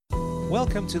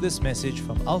Welcome to this message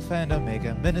from Alpha and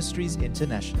Omega Ministries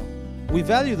International. We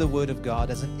value the Word of God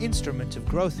as an instrument of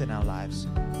growth in our lives,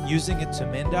 using it to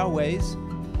mend our ways,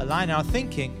 align our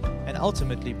thinking, and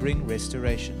ultimately bring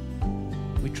restoration.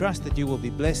 We trust that you will be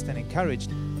blessed and encouraged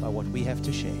by what we have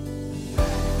to share.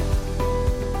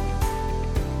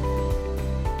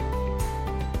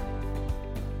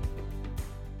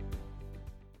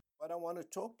 What I want to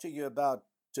talk to you about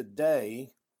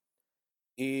today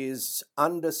is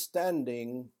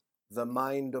understanding the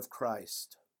mind of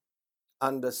Christ.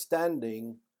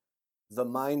 Understanding the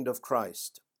mind of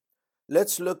Christ.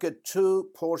 Let's look at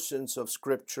two portions of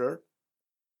Scripture.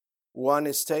 One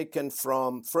is taken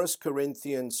from 1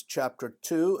 Corinthians chapter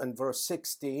 2 and verse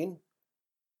 16.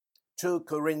 1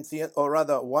 Corinthians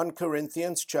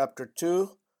chapter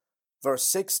 2, verse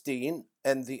 16,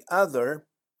 and the other,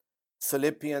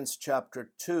 Philippians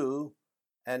chapter 2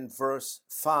 and verse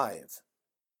 5.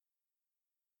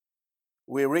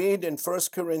 We read in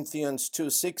 1 Corinthians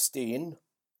 2:16,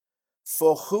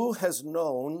 "For who has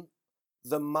known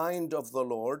the mind of the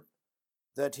Lord,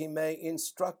 that he may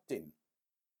instruct him?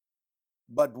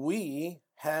 But we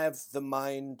have the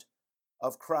mind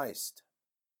of Christ."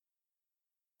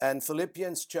 And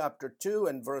Philippians chapter 2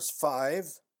 and verse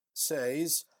 5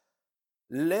 says,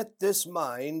 "Let this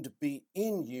mind be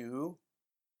in you,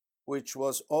 which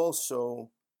was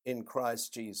also in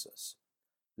Christ Jesus."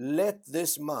 Let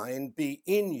this mind be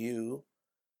in you,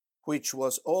 which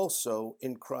was also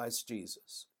in Christ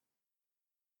Jesus.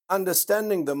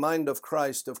 Understanding the mind of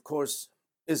Christ, of course,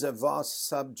 is a vast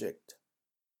subject,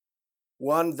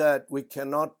 one that we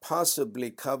cannot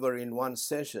possibly cover in one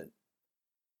session.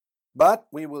 But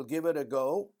we will give it a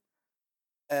go,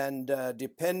 and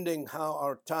depending how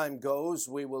our time goes,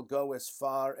 we will go as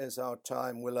far as our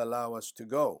time will allow us to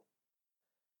go.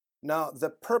 Now, the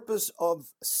purpose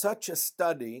of such a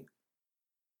study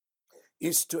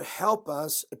is to help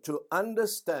us to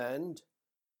understand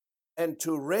and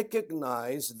to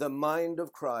recognize the mind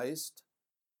of Christ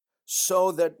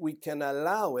so that we can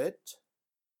allow it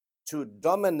to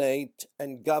dominate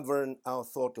and govern our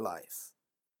thought life.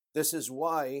 This is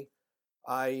why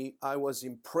I was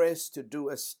impressed to do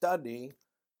a study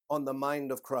on the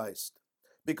mind of Christ.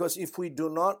 Because if we do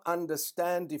not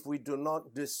understand, if we do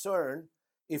not discern,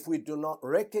 if we do not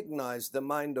recognize the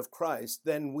mind of Christ,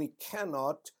 then we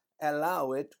cannot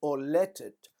allow it or let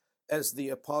it, as the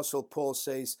Apostle Paul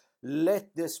says,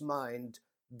 let this mind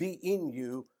be in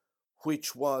you,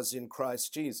 which was in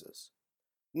Christ Jesus.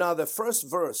 Now, the first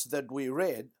verse that we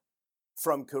read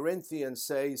from Corinthians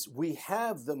says, we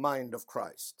have the mind of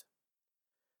Christ.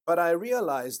 But I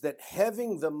realize that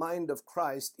having the mind of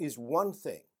Christ is one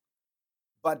thing,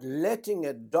 but letting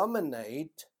it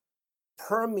dominate,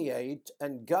 permeate,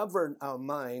 and govern our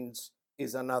minds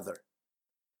is another.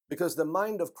 Because the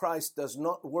mind of Christ does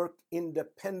not work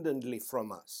independently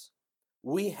from us.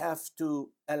 We have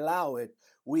to allow it.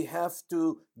 We have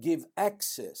to give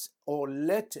access or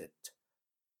let it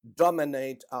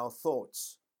dominate our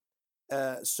thoughts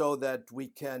so that we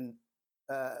can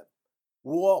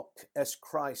walk as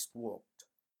Christ walked.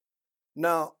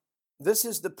 Now, this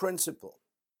is the principle.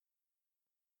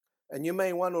 And you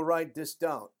may want to write this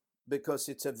down because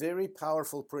it's a very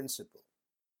powerful principle.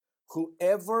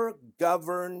 Whoever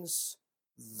governs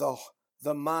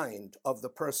the mind of the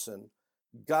person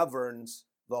governs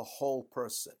the whole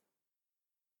person.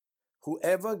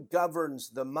 Whoever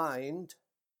governs the mind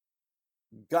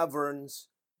governs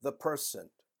the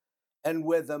person. And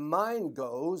where the mind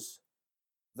goes,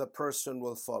 the person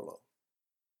will follow.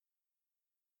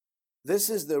 This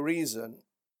is the reason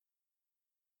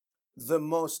the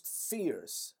most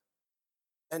fierce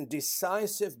and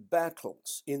decisive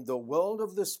battles in the world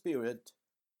of the Spirit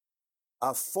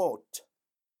are fought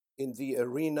in the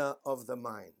arena of the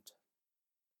mind.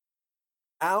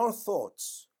 Our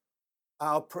thoughts,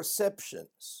 our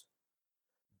perceptions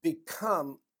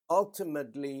become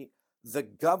ultimately the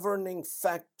governing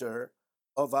factor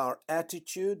of our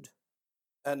attitude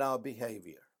and our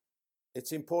behavior.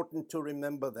 It's important to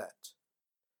remember that.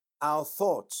 Our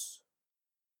thoughts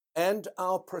and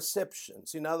our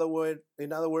perceptions, in other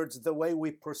words, the way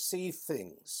we perceive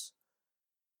things,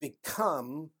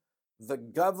 become the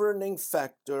governing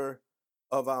factor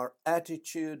of our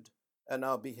attitude and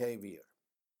our behavior.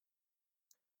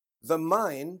 The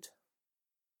mind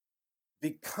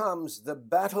becomes the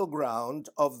battleground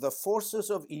of the forces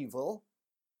of evil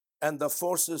and the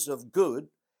forces of good,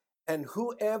 and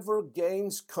whoever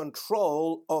gains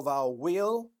control of our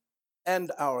will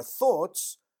and our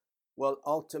thoughts will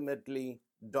ultimately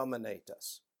dominate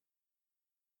us.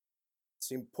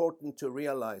 It's important to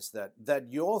realize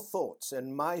that your thoughts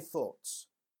and my thoughts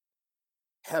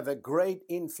have a great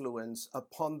influence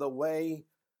upon the way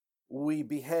we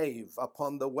behave,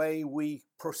 upon the way we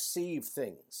perceive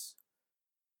things.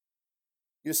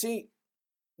 You see,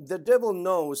 the devil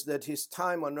knows that his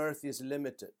time on earth is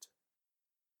limited,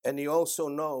 and he also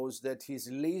knows that his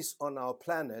lease on our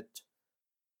planet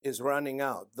is running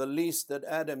out. The lease that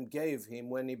Adam gave him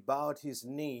when he bowed his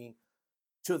knee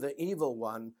to the evil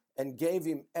one and gave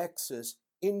him access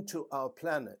into our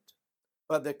planet.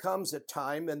 But there comes a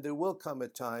time, and there will come a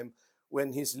time,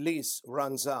 when his lease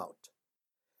runs out.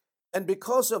 And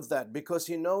because of that, because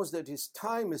he knows that his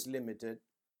time is limited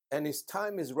and his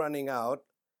time is running out,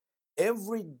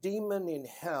 every demon in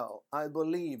hell, I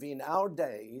believe, in our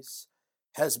days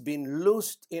has been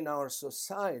loosed in our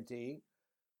society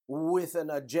with an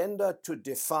agenda to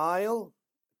defile,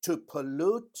 to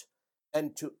pollute,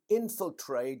 and to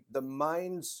infiltrate the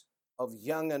minds of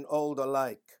young and old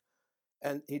alike.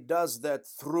 And he does that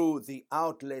through the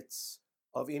outlets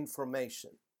of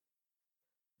information,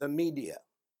 the media.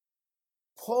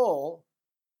 Paul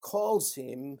calls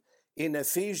him in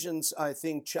Ephesians, I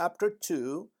think, chapter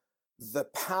 2, the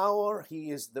power, he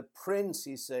is the prince,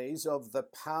 he says, of the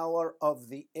power of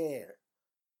the air,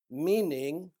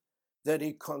 meaning that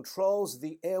he controls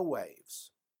the airwaves,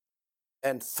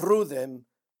 and through them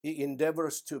he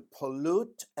endeavors to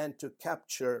pollute and to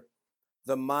capture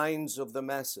the minds of the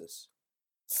masses,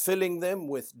 filling them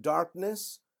with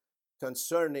darkness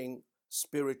concerning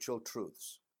spiritual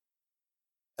truths.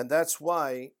 And that's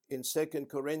why in 2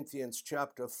 Corinthians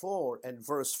chapter 4 and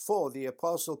verse 4, the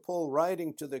Apostle Paul,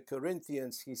 writing to the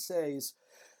Corinthians, he says,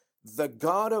 "The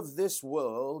God of this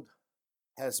world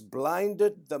has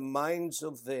blinded the minds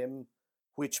of them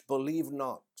which believe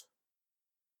not,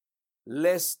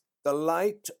 lest the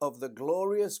light of the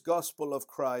glorious gospel of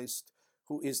Christ,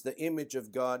 who is the image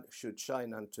of God, should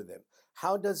shine unto them."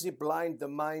 How does he blind the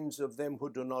minds of them who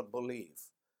do not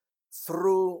believe?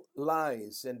 Through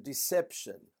lies and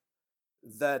deception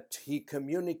that he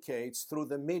communicates through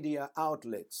the media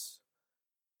outlets.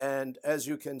 And as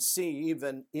you can see,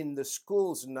 even in the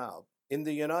schools now, in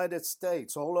the United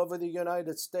States, all over the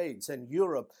United States and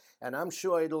Europe, and I'm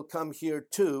sure it'll come here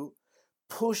too,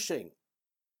 pushing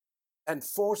and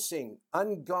forcing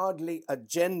ungodly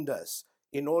agendas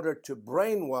in order to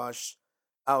brainwash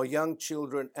our young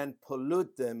children and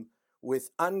pollute them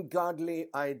with ungodly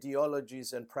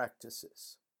ideologies and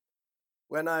practices.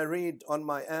 When I read on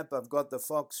my app, I've got the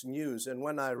Fox News, and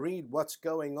when I read what's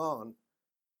going on,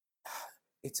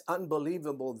 it's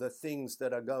unbelievable the things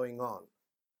that are going on.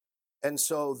 And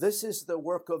so this is the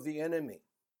work of the enemy,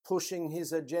 pushing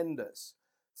his agendas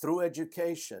through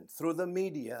education, through the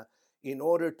media, in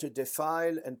order to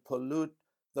defile and pollute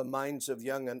the minds of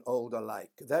young and old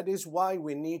alike. That is why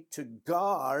we need to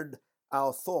guard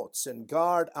our thoughts and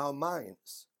guard our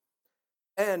minds.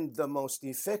 And the most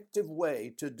effective way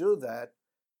to do that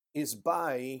is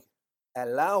by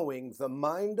allowing the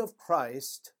mind of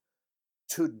Christ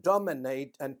to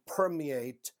dominate and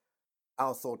permeate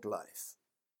our thought life.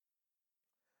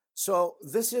 So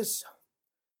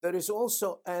there is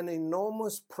also an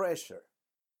enormous pressure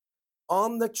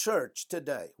on the church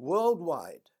today,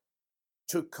 worldwide,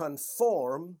 to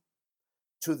conform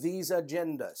to these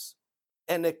agendas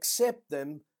and accept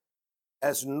them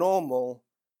as normal,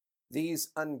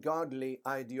 these ungodly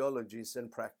ideologies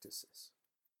and practices.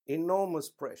 Enormous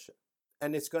pressure,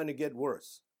 and it's going to get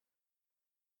worse.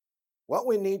 What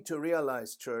we need to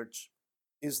realize, church,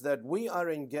 is that we are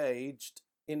engaged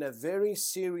in a very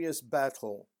serious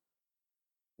battle,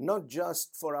 not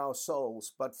just for our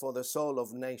souls, but for the soul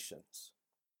of nations.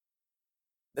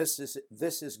 This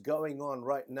is going on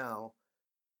right now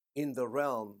in the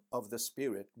realm of the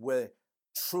spirit, where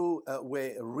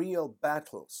real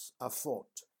battles are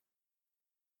fought.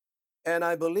 And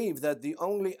I believe that the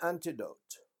only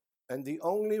antidote and the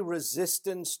only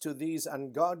resistance to these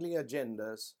ungodly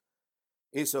agendas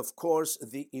is, of course,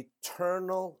 the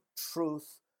eternal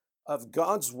truth of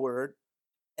God's word,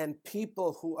 and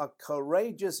people who are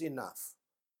courageous enough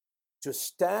to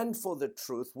stand for the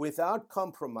truth without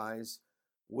compromise,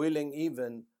 willing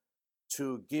even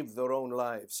to give their own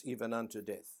lives even unto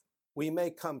death. We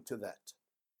may come to that.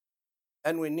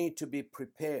 And we need to be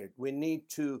prepared. We need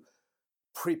to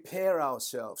prepare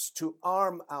ourselves, to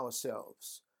arm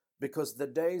ourselves, because the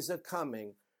days are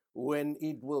coming when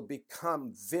it will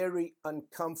become very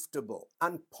uncomfortable,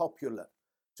 unpopular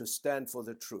to stand for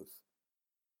the truth.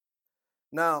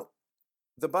 Now,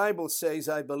 the Bible says,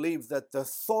 I believe, that the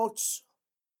thoughts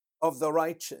of the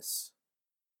righteous,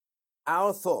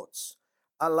 our thoughts,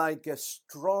 are like a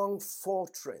strong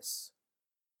fortress,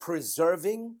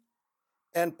 preserving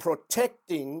and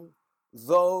protecting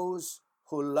those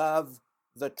who love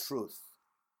the truth.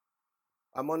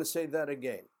 I'm going to say that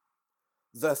again.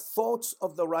 The thoughts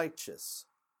of the righteous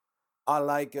are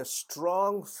like a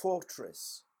strong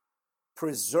fortress,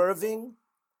 preserving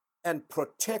and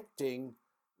protecting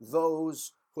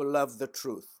those who love the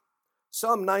truth.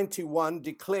 Psalm 91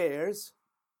 declares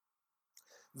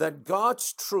that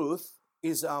God's truth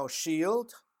is our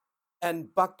shield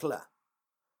and buckler,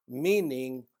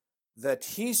 meaning that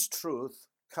His truth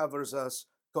covers us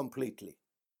completely.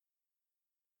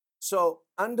 So,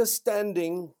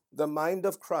 understanding the mind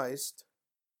of Christ,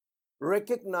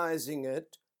 recognizing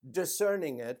it,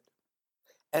 discerning it,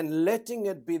 and letting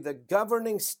it be the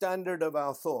governing standard of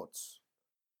our thoughts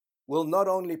will not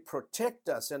only protect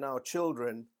us and our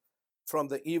children from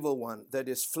the evil one that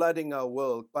is flooding our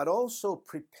world, but also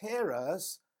prepare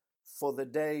us for the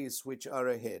days which are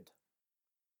ahead.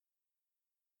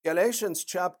 Galatians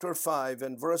chapter 5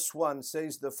 and verse 1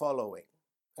 says the following,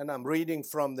 and I'm reading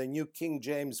from the New King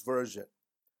James Version.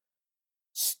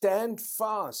 Stand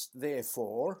fast,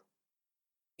 therefore,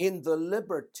 in the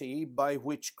liberty by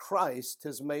which Christ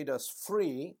has made us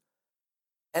free,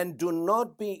 and do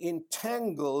not be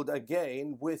entangled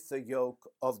again with the yoke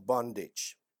of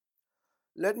bondage.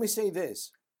 Let me say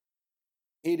this.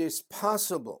 It is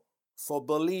possible for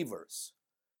believers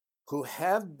who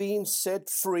have been set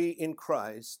free in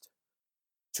Christ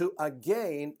to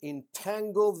again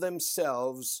entangle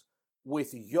themselves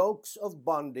with yokes of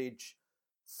bondage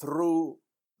through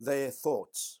their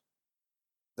thoughts.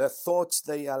 The thoughts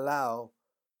they allow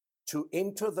to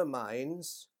enter the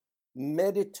minds,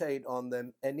 meditate on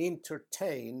them, and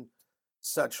entertain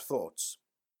such thoughts.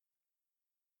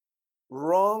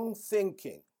 Wrong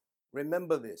thinking,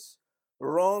 remember this,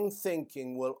 wrong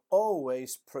thinking will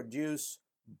always produce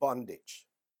bondage.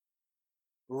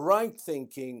 Right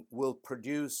thinking will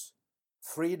produce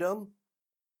freedom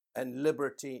and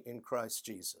liberty in Christ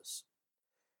Jesus.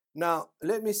 Now,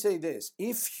 let me say this.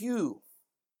 If you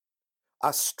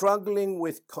are struggling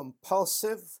with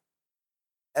compulsive,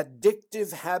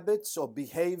 addictive habits or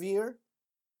behavior,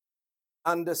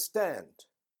 understand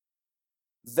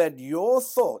that your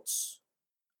thoughts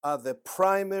are the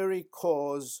primary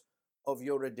cause of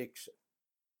your addiction.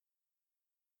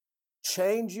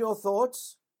 Change your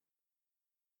thoughts,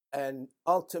 and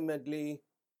ultimately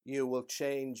you will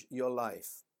change your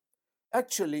life.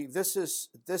 Actually, this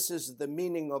is the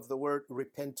meaning of the word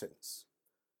repentance.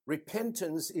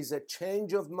 Repentance is a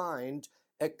change of mind,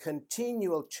 a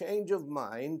continual change of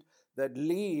mind that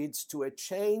leads to a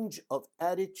change of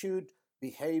attitude,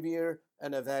 behavior,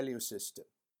 and a value system.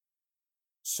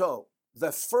 So,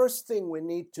 the first thing we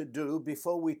need to do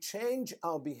before we change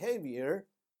our behavior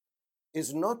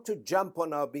is not to jump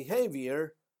on our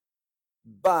behavior,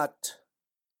 but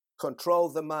control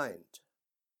the mind.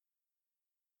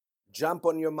 Jump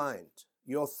on your mind,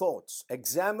 your thoughts.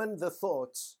 Examine the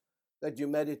thoughts that you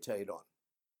meditate on.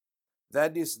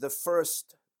 That is the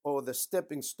first or the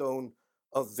stepping stone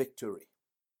of victory.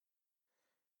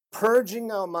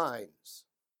 Purging our minds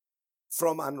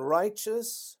from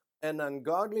unrighteous and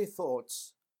ungodly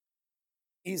thoughts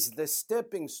is the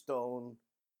stepping stone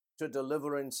to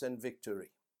deliverance and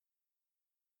victory.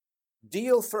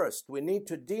 Deal first. We need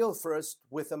to deal first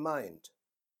with the mind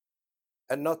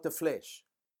and not the flesh.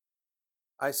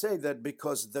 I say that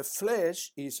because the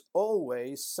flesh is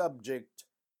always subject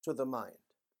to the mind.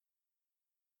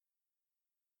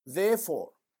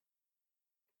 Therefore,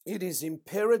 it is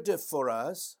imperative for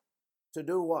us to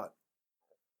do what?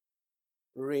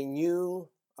 Renew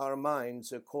our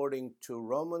minds according to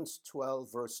Romans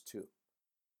 12, verse 2.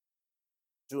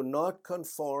 Do not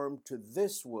conform to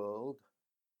this world,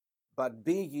 but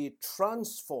be ye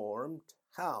transformed.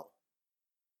 How?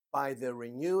 By the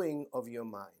renewing of your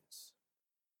minds,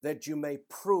 that you may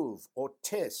prove or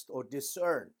test or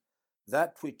discern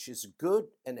that which is good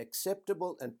and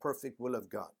acceptable and perfect will of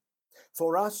God.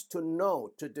 For us to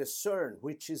know, to discern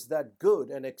which is that good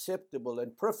and acceptable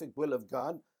and perfect will of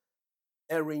God,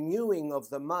 a renewing of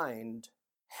the mind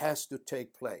has to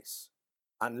take place.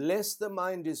 Unless the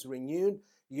mind is renewed,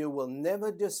 you will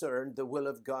never discern the will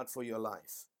of God for your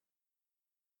life.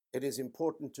 It is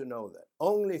important to know that.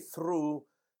 Only through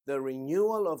the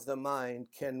renewal of the mind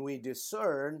can we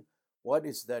discern what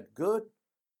is that good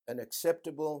and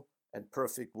acceptable and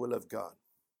perfect will of God.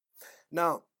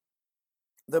 Now,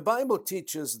 the Bible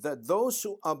teaches that those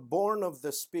who are born of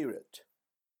the Spirit,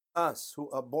 us who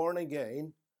are born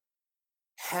again,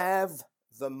 have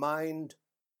the mind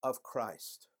of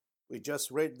Christ. We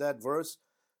just read that verse,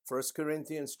 1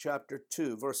 Corinthians chapter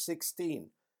 2, verse 16.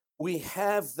 We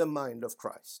have the mind of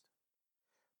Christ.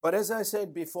 But as I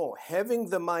said before, having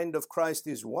the mind of Christ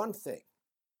is one thing,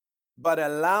 but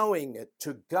allowing it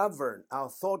to govern our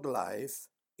thought life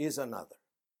is another.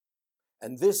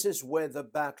 And this is where the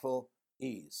battle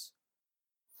is.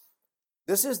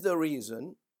 This is the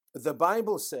reason the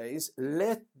Bible says,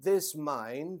 let this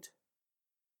mind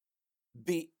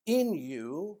be in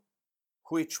you,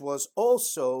 which was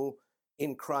also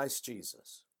in Christ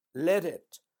Jesus. Let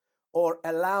it, or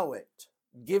allow it,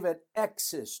 give it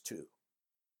access to.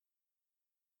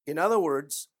 In other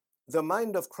words, the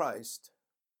mind of Christ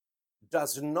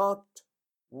does not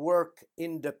work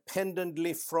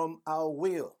independently from our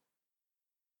will.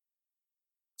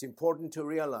 It's important to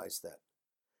realize that.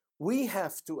 We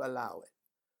have to allow it.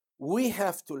 We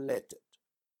have to let it.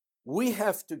 We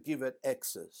have to give it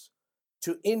access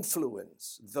to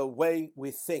influence the way we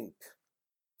think.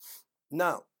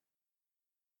 Now,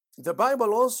 the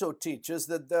Bible also teaches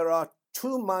that there are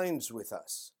two minds with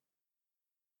us.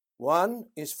 One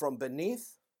is from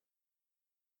beneath,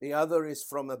 the other is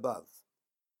from above.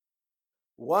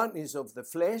 One is of the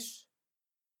flesh,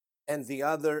 and the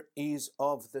other is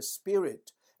of the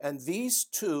spirit. And these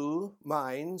two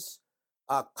minds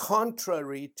are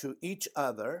contrary to each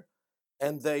other,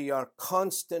 and they are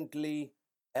constantly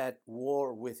at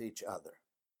war with each other.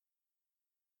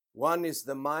 One is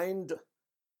the mind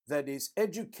that is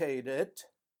educated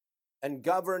and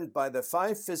governed by the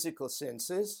five physical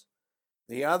senses.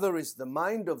 The other is the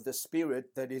mind of the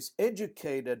Spirit that is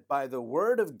educated by the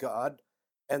Word of God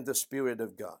and the Spirit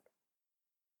of God.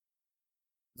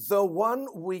 The one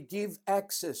we give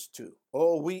access to,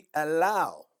 or we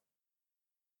allow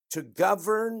to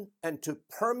govern and to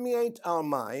permeate our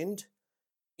mind,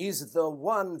 is the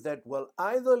one that will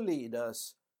either lead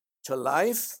us to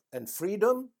life and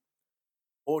freedom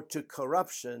or to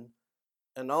corruption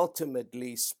and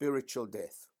ultimately spiritual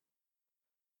death.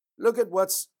 Look at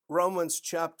what's Romans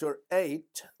chapter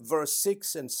 8, verse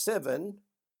 6 and 7,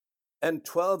 and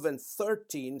 12 and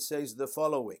 13 says the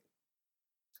following.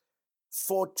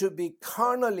 For to be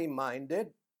carnally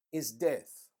minded is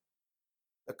death.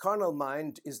 The carnal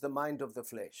mind is the mind of the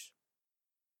flesh.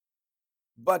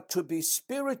 But to be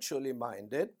spiritually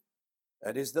minded,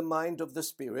 that is the mind of the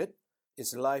Spirit,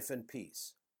 is life and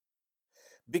peace.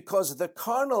 Because the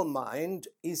carnal mind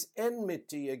is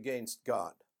enmity against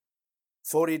God,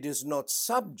 for it is not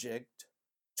subject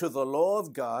to the law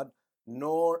of God,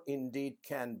 nor indeed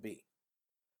can be.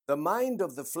 The mind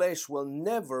of the flesh will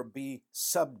never be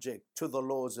subject to the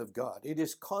laws of God. It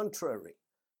is contrary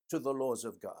to the laws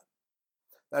of God.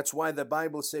 That's why the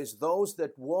Bible says those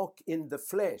that walk in the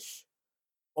flesh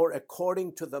or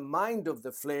according to the mind of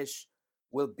the flesh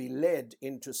will be led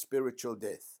into spiritual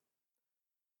death.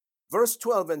 Verse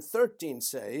 12 and 13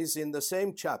 says in the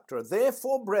same chapter,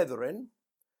 therefore, brethren,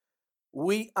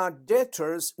 we are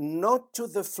debtors not to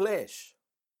the flesh,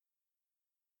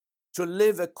 to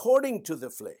live according to the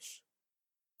flesh.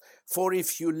 For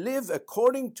if you live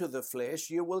according to the flesh,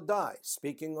 you will die.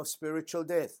 Speaking of spiritual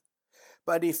death.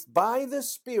 But if by the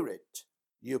Spirit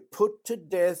you put to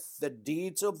death the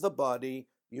deeds of the body,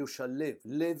 you shall live.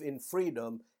 Live in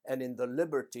freedom and in the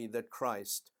liberty that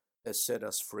Christ has set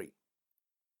us free.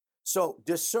 So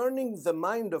discerning the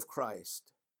mind of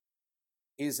Christ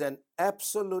is an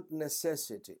absolute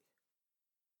necessity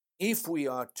if we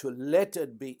are to let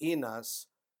it be in us,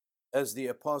 as the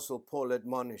Apostle Paul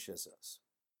admonishes us.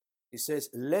 He says,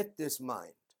 let this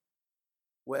mind.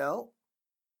 Well,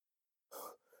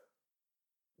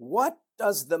 what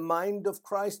does the mind of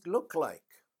Christ look like?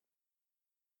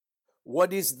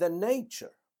 What is the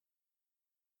nature?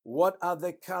 What are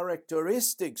the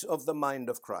characteristics of the mind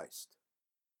of Christ?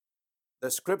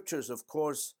 The scriptures, of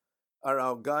course, are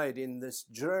our guide in this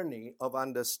journey of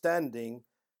understanding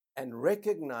and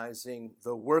recognizing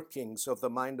the workings of the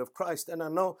mind of Christ. And I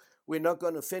know we're not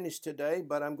going to finish today,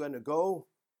 but I'm going to go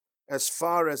as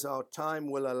far as our time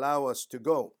will allow us to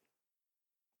go.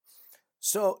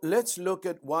 So let's look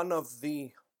at one of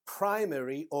the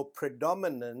primary or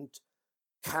predominant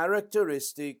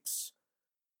characteristics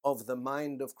of the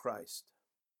mind of Christ.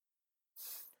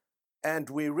 And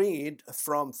we read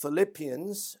from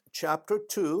Philippians chapter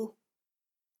 2,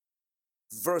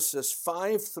 verses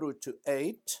 5 through to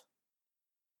 8.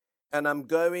 And I'm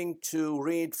going to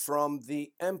read from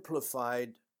the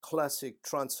Amplified Classic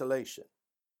Translation.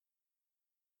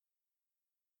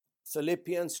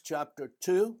 Philippians chapter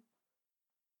 2,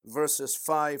 verses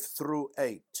 5 through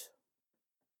 8.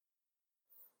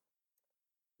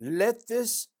 Let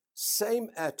this same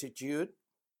attitude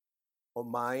or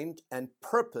mind and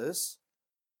purpose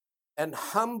and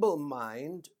humble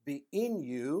mind be in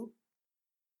you,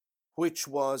 which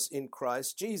was in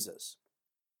Christ Jesus.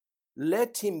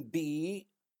 Let him be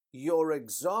your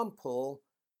example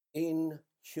in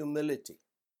humility.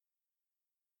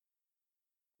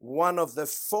 one of the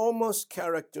foremost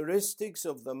characteristics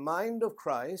of the mind of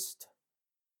Christ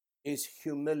is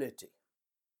humility.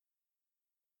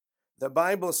 The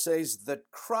Bible says that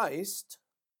Christ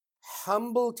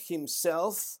humbled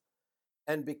himself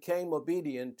and became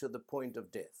obedient to the point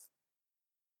of death.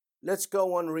 Let's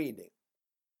go on reading.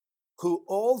 Who,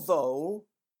 although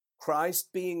Christ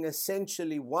being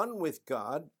essentially one with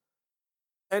God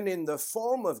and in the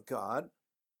form of God,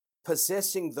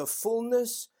 possessing the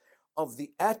fullness of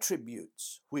the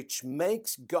attributes which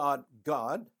makes God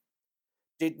God,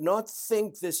 did not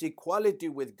think this equality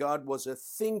with God was a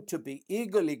thing to be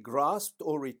eagerly grasped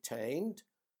or retained,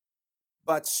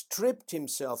 but stripped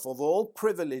himself of all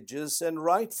privileges and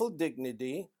rightful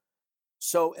dignity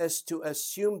so as to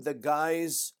assume the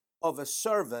guise of a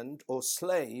servant or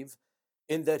slave,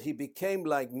 in that he became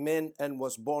like men and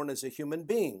was born as a human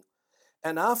being.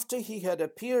 And after he had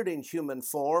appeared in human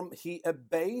form, he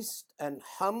abased and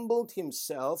humbled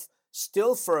himself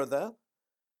still further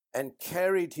and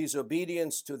carried his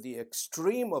obedience to the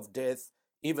extreme of death,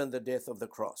 even the death of the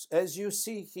cross. As you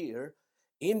see here,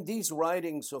 in these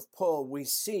writings of Paul, we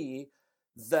see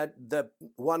that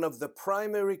one of the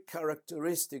primary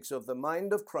characteristics of the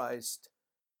mind of Christ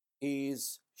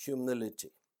is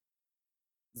humility.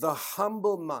 The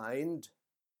humble mind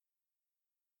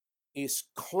is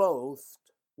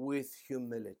clothed with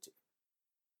humility.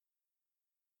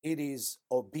 It is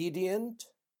obedient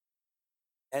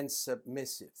and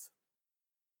submissive.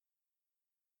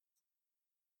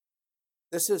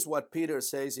 This is what Peter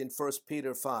says in 1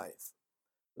 Peter 5.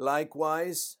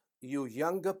 Likewise, you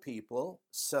younger people,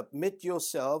 submit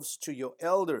yourselves to your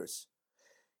elders.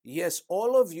 Yes,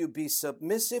 all of you be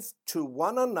submissive to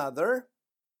one another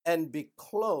and be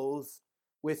clothed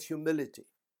with humility.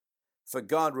 For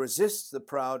God resists the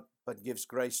proud, but gives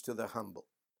grace to the humble.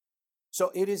 So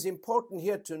it is important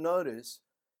here to notice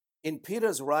in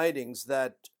Peter's writings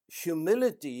that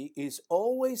humility is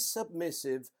always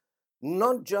submissive,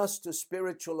 not just to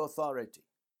spiritual authority,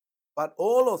 but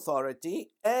all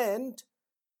authority and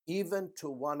even to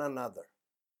one another.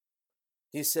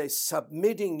 He says,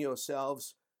 submitting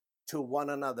yourselves to one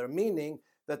another, meaning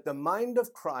that the mind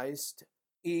of Christ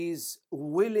is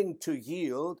willing to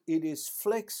yield, it is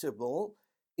flexible,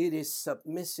 it is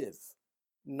submissive,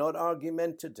 not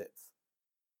argumentative.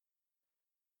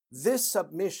 This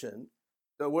submission,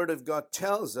 the Word of God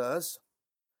tells us,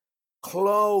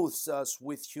 clothes us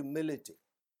with humility,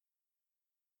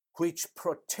 which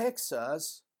protects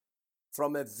us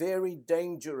from a very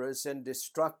dangerous and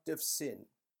destructive sin,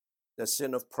 the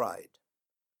sin of pride.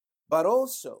 But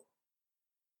also,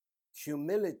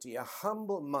 humility, a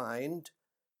humble mind,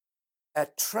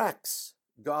 attracts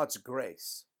God's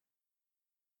grace.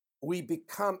 We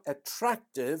become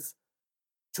attractive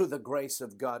to the grace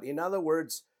of God. In other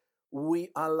words,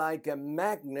 we are like a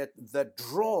magnet that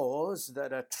draws,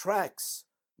 that attracts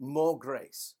more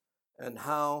grace. And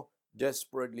how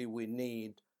desperately we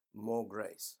need more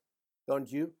grace.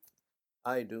 Don't you?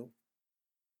 I do.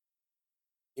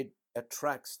 It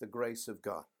attracts the grace of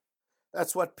God.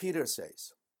 That's what Peter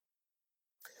says.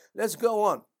 Let's go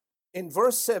on. In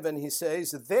verse 7, he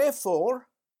says, therefore,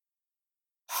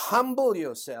 humble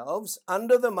yourselves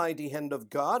under the mighty hand of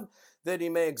God, that he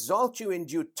may exalt you in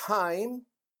due time,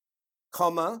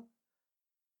 comma,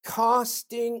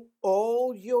 casting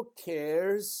all your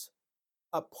cares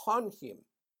upon him,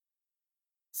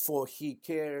 for he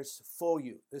cares for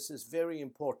you. This is very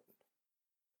important.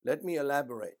 Let me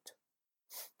elaborate.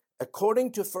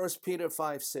 According to 1 Peter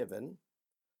 5:7,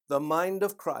 the mind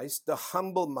of Christ, the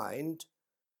humble mind,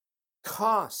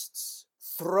 casts,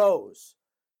 throws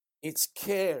its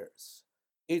cares,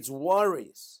 its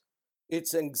worries,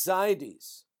 its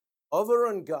anxieties over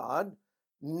on God,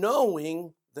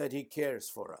 knowing that he cares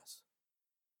for us.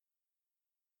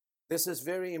 This is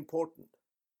very important.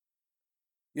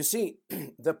 You see,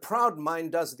 the proud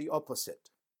mind does the opposite.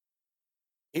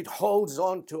 It holds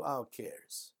on to our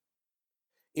cares.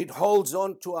 It holds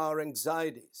on to our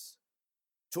anxieties,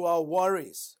 to our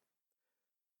worries,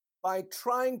 by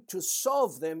trying to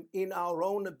solve them in our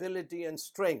own ability and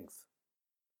strength.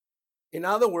 In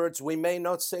other words, we may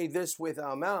not say this with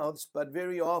our mouths, but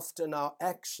very often our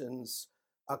actions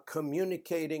are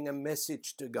communicating a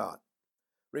message to God.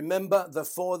 Remember the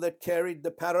four that carried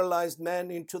the paralyzed man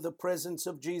into the presence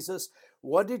of Jesus?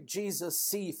 What did Jesus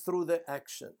see through their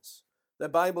actions? The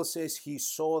Bible says he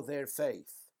saw their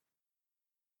faith.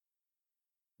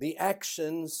 The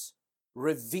actions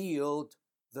revealed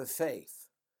the faith.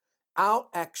 Our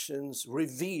actions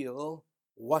reveal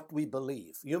what we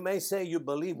believe. You may say you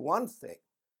believe one thing,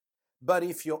 but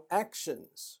if your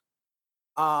actions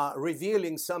are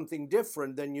revealing something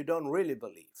different, then you don't really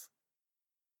believe.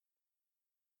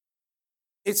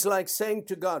 It's like saying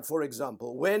to God, for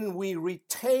example, when we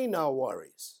retain our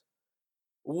worries,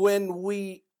 when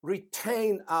we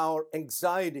retain our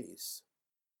anxieties,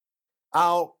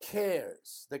 our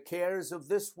cares, the cares of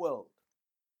this world,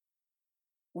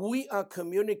 we are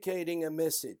communicating a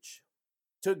message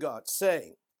to God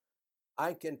saying,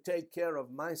 I can take care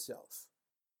of myself.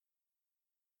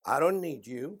 I don't need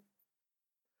you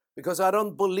because I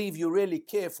don't believe you really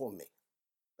care for me.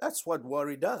 That's what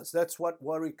worry does. That's what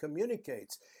worry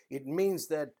communicates. It means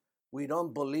that we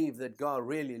don't believe that God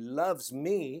really loves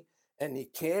me and He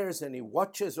cares and He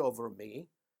watches over me.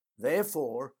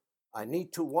 Therefore, I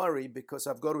need to worry because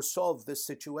I've got to solve this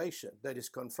situation that is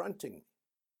confronting me.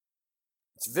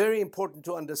 It's very important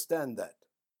to understand that.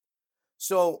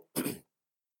 So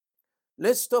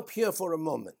let's stop here for a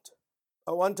moment.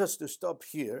 I want us to stop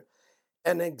here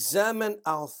and examine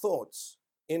our thoughts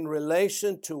in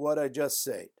relation to what I just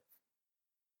said.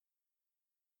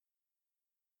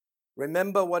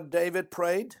 Remember what David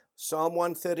prayed? Psalm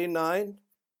 139.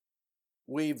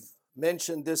 We've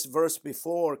mentioned this verse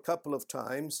before a couple of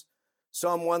times.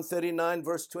 Psalm 139,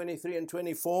 verse 23 and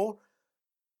 24.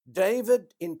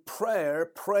 David in prayer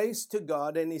prays to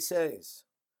God and he says,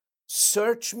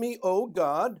 search me, O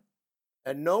God,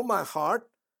 and know my heart.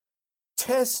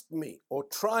 Test me or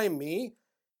try me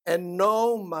and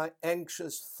know my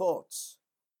anxious thoughts.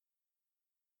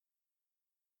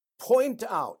 Point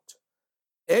out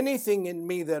anything in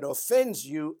me that offends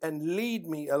you and lead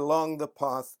me along the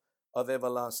path of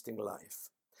everlasting life.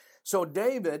 So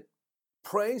David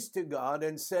prays to God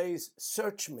and says,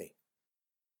 search me.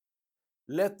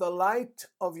 Let the light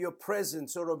of your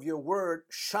presence or of your word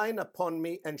shine upon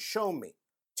me and show me,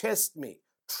 test me,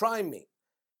 try me,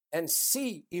 and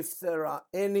see if there are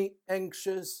any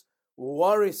anxious,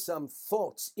 worrisome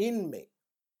thoughts in me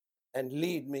and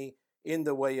lead me in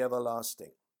the way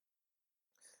everlasting.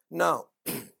 Now,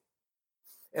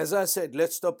 as I said,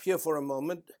 let's stop here for a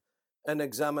moment and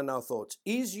examine our thoughts.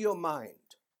 Is your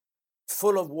mind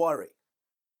full of worry?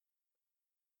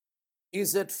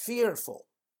 Is it fearful?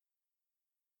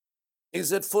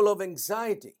 Is it full of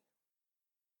anxiety?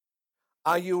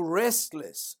 Are you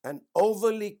restless and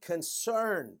overly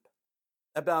concerned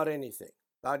about anything?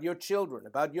 About your children,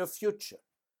 about your future,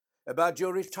 about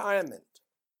your retirement,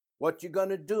 what you're going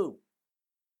to do?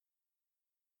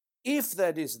 If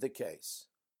that is the case,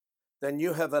 then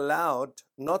you have allowed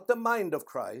not the mind of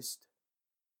Christ,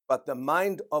 but the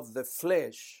mind of the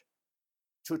flesh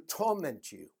to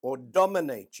torment you or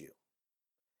dominate you.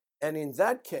 And in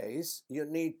that case, you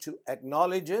need to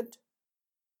acknowledge it.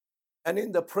 And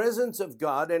in the presence of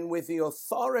God and with the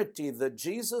authority that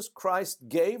Jesus Christ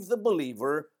gave the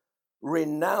believer,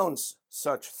 renounce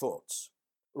such thoughts.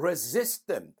 Resist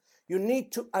them. You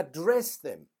need to address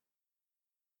them.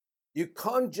 You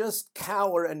can't just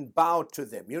cower and bow to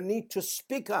them. You need to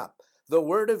speak up the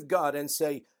word of God and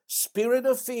say, spirit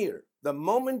of fear, the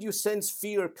moment you sense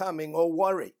fear coming or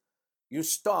worry, you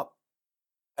stop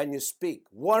and you speak.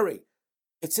 Worry,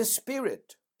 it's a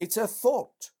spirit, it's a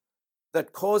thought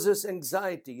that causes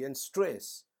anxiety and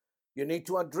stress. You need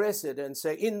to address it and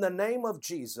say, in the name of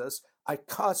Jesus, I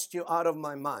cast you out of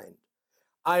my mind.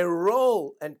 I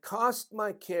roll and cast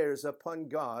my cares upon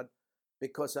God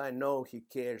because I know He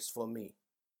cares for me.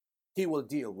 He will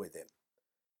deal with them.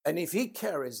 And if He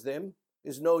carries them,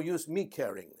 there's no use me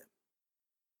carrying them.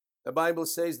 The Bible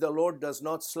says the Lord does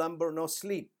not slumber nor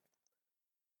sleep.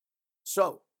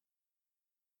 So,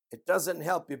 it doesn't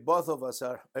help if both of us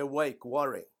are awake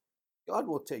worrying. God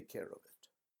will take care of it.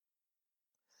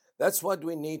 That's what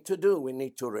we need to do. We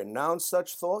need to renounce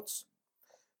such thoughts.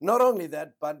 Not only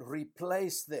that, but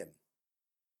replace them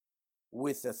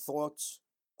with the thoughts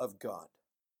of God.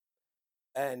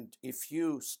 And if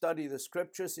you study the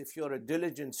scriptures, if you're a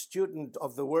diligent student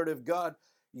of the Word of God,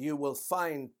 you will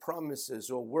find promises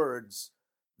or words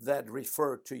that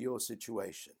refer to your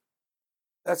situation.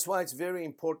 That's why it's very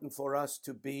important for us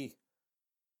to be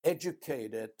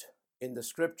educated in the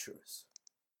scriptures,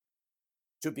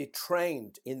 to be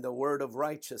trained in the word of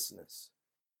righteousness.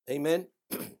 Amen.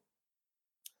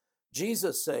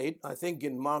 Jesus said, I think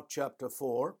in Mark chapter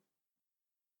 4,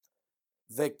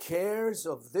 the cares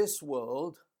of this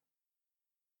world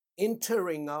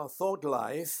entering our thought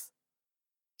life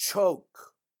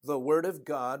choke the word of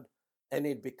God and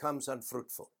it becomes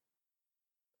unfruitful.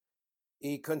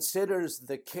 He considers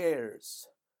the cares,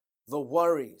 the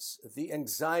worries, the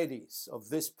anxieties of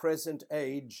this present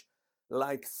age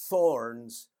like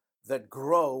thorns that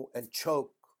grow and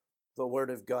choke the word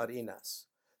of God in us.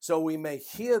 So we may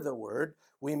hear the word,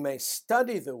 we may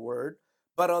study the word,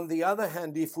 but on the other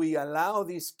hand, if we allow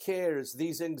these cares,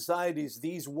 these anxieties,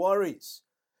 these worries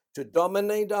to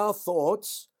dominate our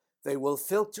thoughts. They will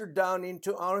filter down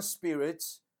into our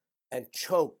spirits and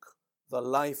choke the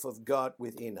life of God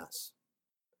within us.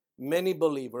 Many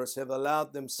believers have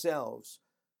allowed themselves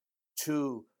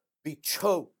to be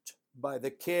choked by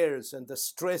the cares and the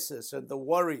stresses and the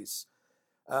worries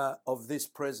of this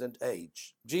present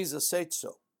age. Jesus said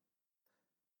so.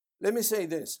 Let me say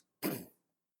this.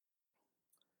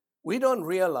 We don't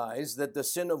realize that the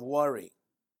sin of worry,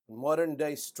 modern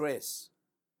day stress,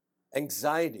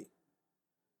 anxiety,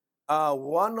 are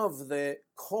one of the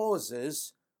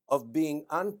causes of being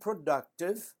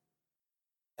unproductive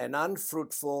and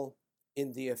unfruitful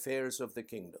in the affairs of the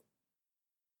kingdom.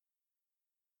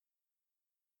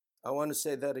 I want to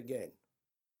say that again.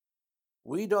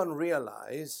 We don't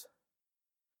realize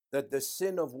that the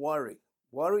sin of worry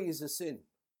is a sin.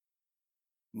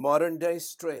 Modern day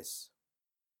stress,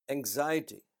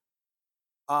 anxiety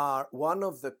are one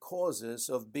of the causes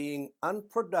of being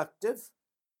unproductive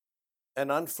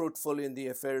and unfruitful in the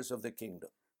affairs of the kingdom.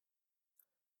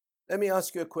 Let me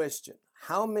ask you a question.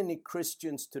 How many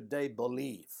Christians today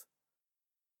believe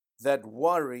that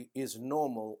worry is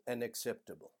normal and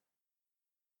acceptable?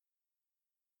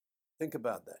 Think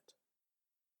about that.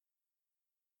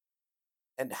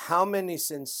 And how many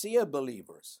sincere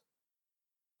believers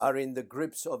are in the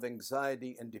grips of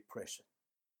anxiety and depression?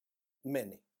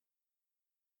 Many.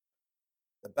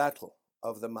 The battle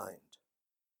of the mind.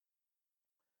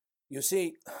 You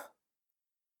see,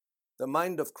 the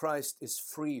mind of Christ is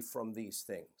free from these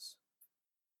things.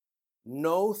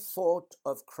 No thought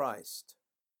of Christ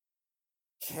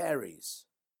carries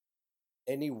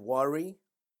any worry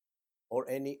or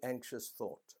any anxious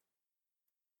thought.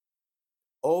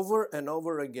 Over and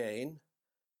over again,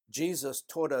 Jesus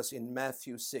taught us in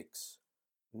Matthew 6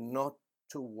 not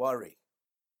to worry.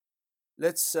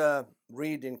 Let's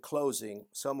read in closing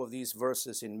some of these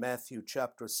verses in Matthew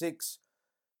chapter 6,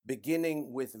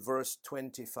 beginning with verse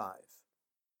 25.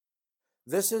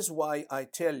 This is why I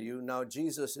tell you, now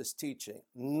Jesus is teaching,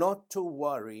 not to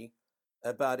worry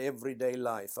about everyday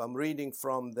life. I'm reading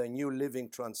from the New Living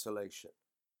Translation.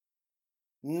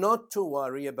 Not to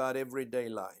worry about everyday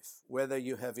life, whether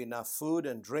you have enough food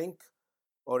and drink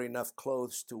or enough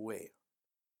clothes to wear.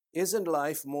 Isn't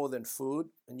life more than food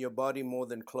and your body more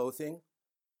than clothing?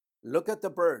 Look at the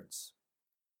birds.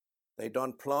 They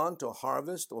don't plant or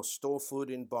harvest or store food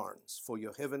in barns, for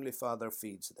your heavenly Father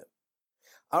feeds them.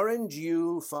 Aren't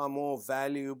you far more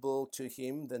valuable to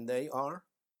Him than they are?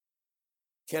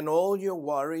 Can all your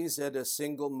worries add a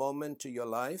single moment to your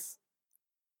life?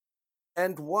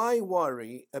 And why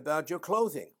worry about your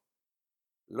clothing?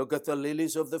 Look at the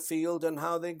lilies of the field and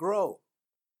how they grow.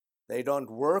 They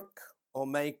don't work or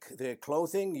make their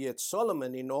clothing, yet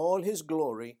Solomon in all his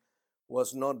glory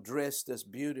was not dressed as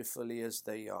beautifully as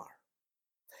they are.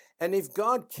 And if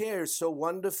God cares so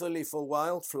wonderfully for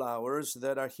wildflowers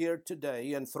that are here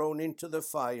today and thrown into the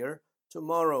fire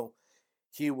tomorrow,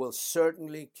 He will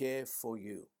certainly care for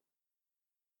you.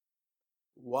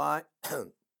 Why?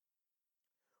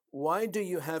 Why do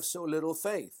you have so little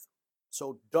faith?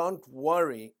 So don't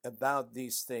worry about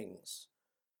these things.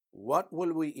 What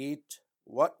will we eat?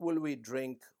 What will we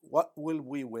drink? What will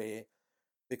we wear?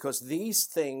 Because these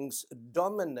things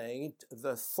dominate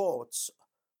the thoughts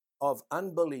of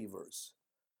unbelievers.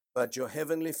 But your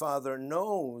heavenly Father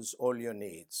knows all your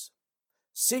needs.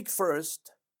 Seek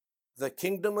first the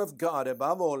kingdom of God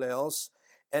above all else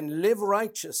and live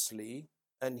righteously,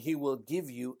 and He will give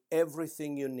you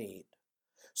everything you need.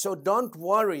 So don't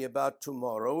worry about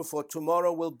tomorrow, for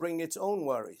tomorrow will bring its own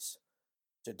worries.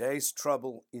 Today's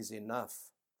trouble is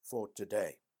enough for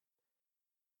today.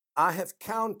 I have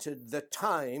counted the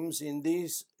times in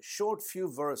these short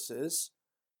few verses,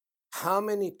 how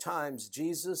many times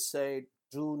Jesus said,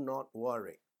 do not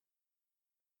worry.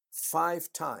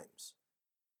 5 times.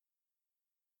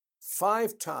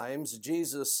 5 times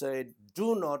Jesus said,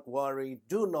 do not worry,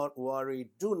 do not worry,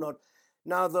 do not.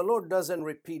 Now, the Lord doesn't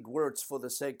repeat words for the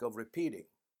sake of repeating.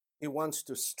 He wants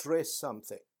to stress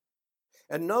something.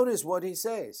 And notice what He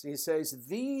says. He says,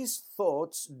 these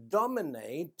thoughts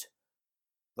dominate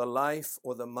the life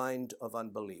or the mind of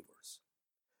unbelievers.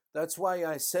 That's why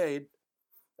I said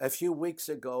a few weeks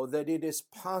ago that it is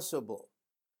possible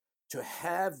to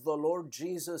have the Lord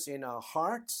Jesus in our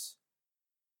hearts,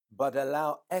 but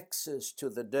allow access to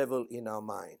the devil in our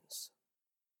minds.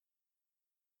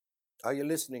 Are you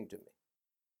listening to me?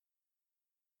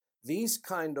 These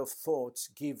kind of thoughts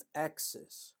give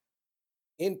access,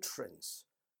 entrance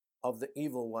of the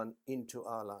evil one into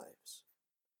our lives.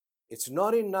 It's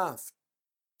not enough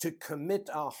to commit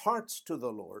our hearts to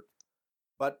the Lord,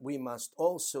 but we must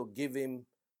also give Him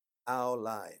our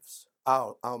lives.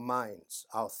 our minds,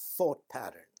 our thought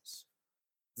patterns.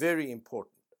 Very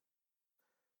important.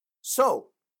 So,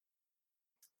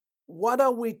 what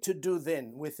are we to do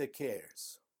then with the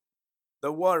cares,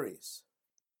 the worries,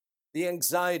 the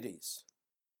anxieties,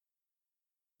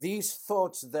 these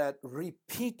thoughts that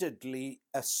repeatedly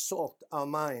assault our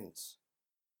minds?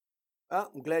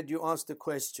 Well, I'm glad you asked the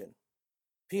question.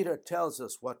 Peter tells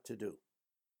us what to do.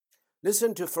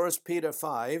 Listen to 1 Peter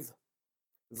 5,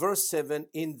 verse 7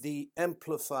 in the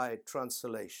Amplified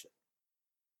Translation.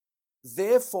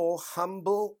 Therefore,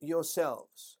 humble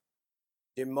yourselves,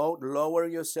 lower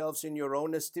yourselves in your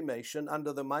own estimation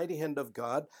under the mighty hand of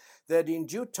God, that in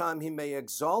due time he may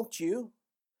exalt you,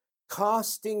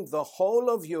 casting the whole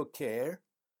of your care,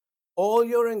 all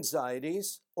your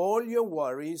anxieties, all your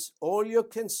worries, all your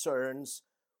concerns,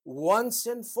 once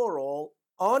and for all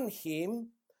on him,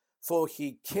 for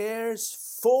he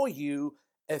cares for you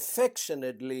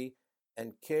affectionately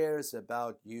and cares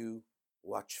about you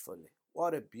watchfully.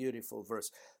 What a beautiful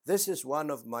verse. This is one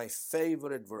of my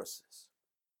favorite verses.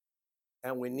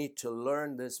 And we need to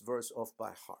learn this verse off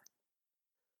by heart.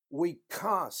 We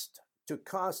cast. To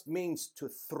cast means to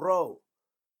throw,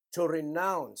 to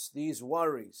renounce these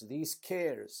worries, these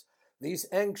cares, these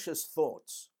anxious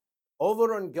thoughts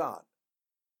over on God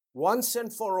once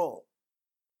and for all.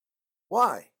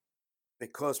 Why?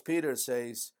 Because Peter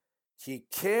says he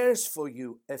cares for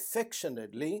you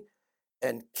affectionately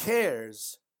and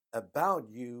cares about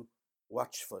you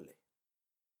watchfully.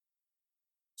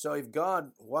 So if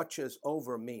God watches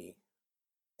over me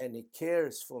and he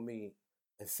cares for me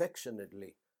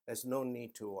affectionately, there's no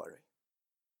need to worry.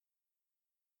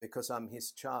 Because I'm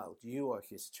his child. You are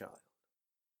his child.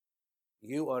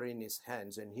 You are in his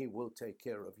hands and he will take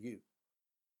care of you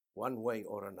one way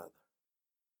or another.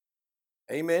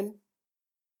 Amen.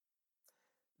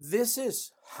 This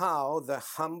is how the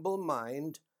humble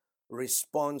mind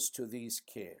responds to these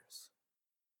cares.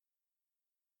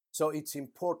 So it's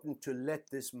important to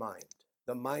let this mind,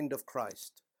 the mind of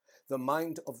Christ, the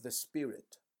mind of the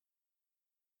Spirit,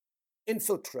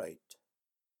 infiltrate,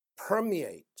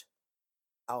 permeate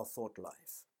our thought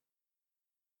life.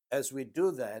 As we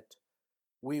do that,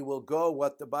 we will go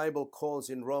what the Bible calls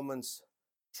in Romans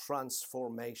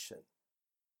transformation.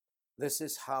 This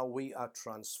is how we are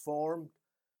transformed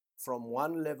from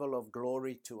one level of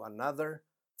glory to another,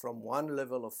 from one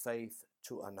level of faith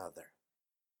to another.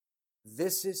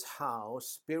 This is how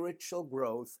spiritual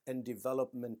growth and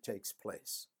development takes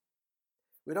place.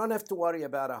 We don't have to worry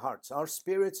about our hearts. Our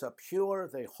spirits are pure,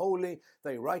 they're holy,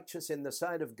 they're righteous in the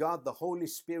sight of God. The Holy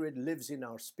Spirit lives in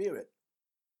our spirit.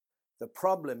 The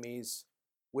problem is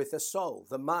with the soul,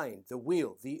 the mind, the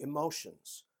will, the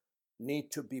emotions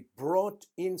need to be brought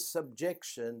in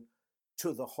subjection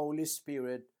to the Holy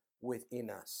Spirit within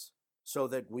us so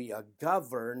that we are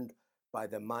governed by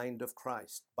the mind of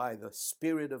Christ, by the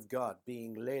Spirit of God,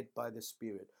 being led by the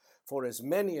Spirit. For as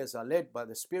many as are led by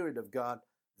the Spirit of God,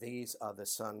 these are the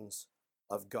sons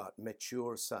of God,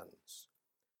 mature sons,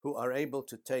 who are able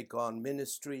to take on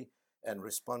ministry and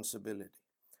responsibility.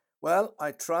 Well,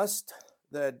 I trust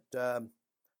that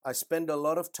I spend a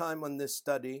lot of time on this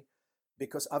study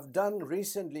because I've done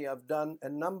a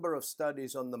number of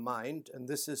studies on the mind, and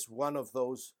this is one of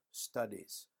those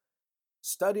studies.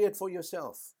 Study it for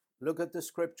yourself. Look at the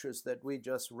scriptures that we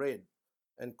just read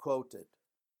and quoted.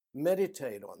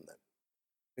 Meditate on them,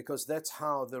 because that's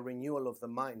how the renewal of the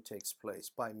mind takes place,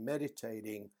 by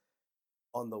meditating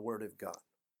on the Word of God.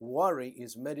 Worry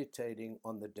is meditating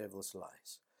on the devil's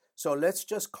lies. So let's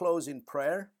just close in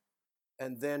prayer,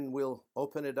 and then we'll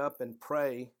open it up and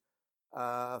pray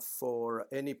for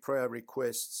any prayer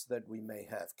requests that we may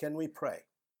have. Can we pray?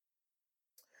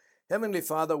 Heavenly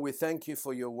Father, we thank you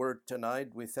for your word tonight.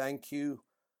 We thank you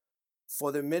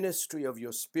for the ministry of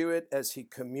your Spirit as he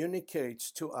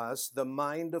communicates to us the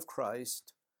mind of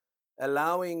Christ,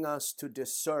 allowing us to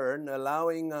discern,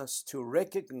 allowing us to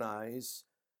recognize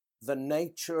the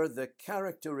nature, the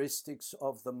characteristics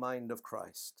of the mind of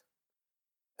Christ.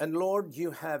 And Lord,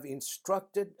 you have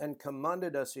instructed and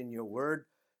commanded us in your word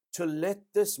to let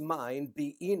this mind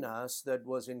be in us that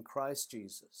was in Christ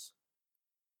Jesus.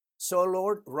 So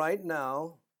Lord, right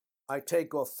now, I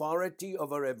take authority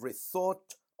over every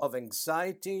thought of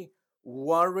anxiety,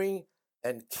 worry,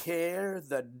 and care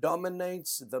that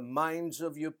dominates the minds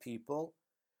of your people.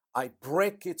 I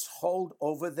break its hold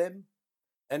over them,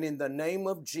 and in the name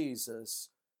of Jesus,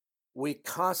 we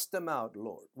cast them out,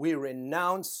 Lord. We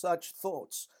renounce such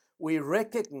thoughts. We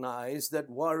recognize that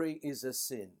worry is a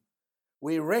sin.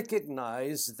 We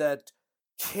recognize that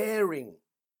caring,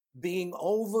 being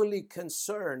overly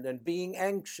concerned and being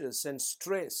anxious and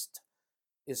stressed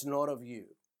is not of you.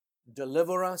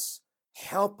 Deliver us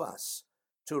Help us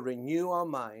to renew our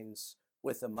minds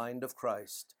with the mind of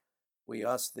Christ. We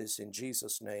ask this in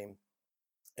Jesus' name.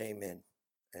 Amen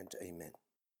and amen.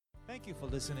 Thank you for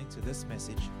listening to this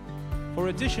message. For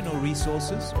additional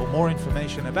resources or more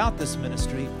information about this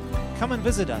ministry, come and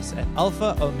visit us at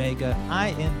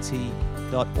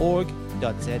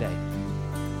alphaomegaint.org.za.